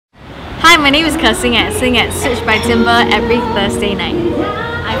Hi, my name is Kersing. I sing at Switch by Timbre every Thursday night.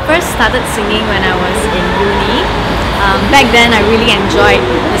 I first started singing when I was in uni. Back then I really enjoyed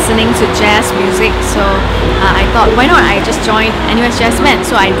listening to jazz music, so I thought, why not I just join NUS Jazz Band?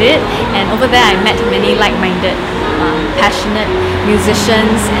 So I did, and over there I met many like-minded, passionate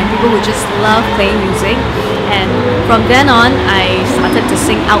musicians and people who just love playing music. And from then on I started to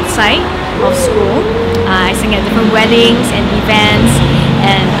sing outside of school. I sang at different weddings and events,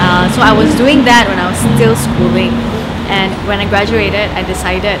 and so I was doing that when I was still schooling. And when I graduated, I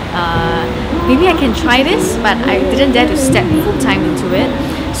decided maybe I can try this, but I didn't dare to step full-time into it.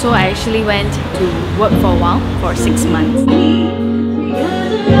 So I actually went to work for a while, for 6 months.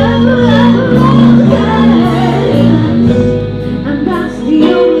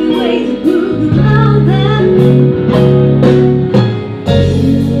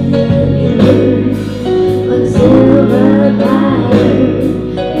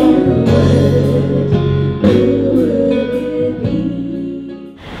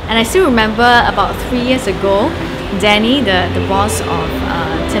 And I still remember about 3 years ago, Danny, the boss of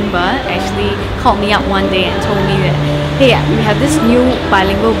Timbre, actually called me up one day and told me that, hey, we have this new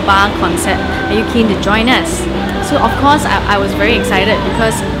bilingual bar concept. Are you keen to join us? So of course I was very excited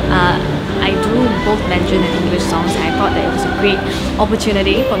because I do both Mandarin and English songs. I thought that it was a great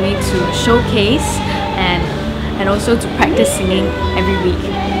opportunity for me to showcase and also to practice singing every week.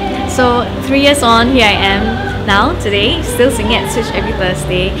 So 3 years on, here I am now, today, still singing at Switch every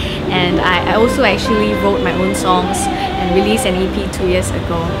Thursday, and I also actually wrote my own songs and released an EP 2 years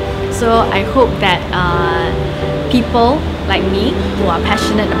ago. So I hope that people like me who are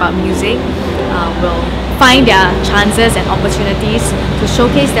passionate about music will find their chances and opportunities to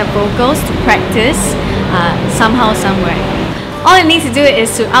showcase their vocals, to practice somehow, somewhere. All you need to do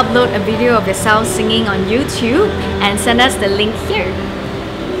is to upload a video of yourself singing on YouTube and send us the link here.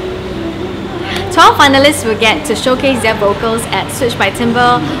 12 finalists will get to showcase their vocals at Switch by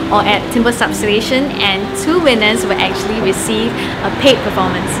Timbre or at Timbre Substation, and 2 winners will actually receive a paid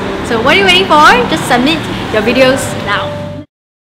performance. So what are you waiting for? Just submit your videos now.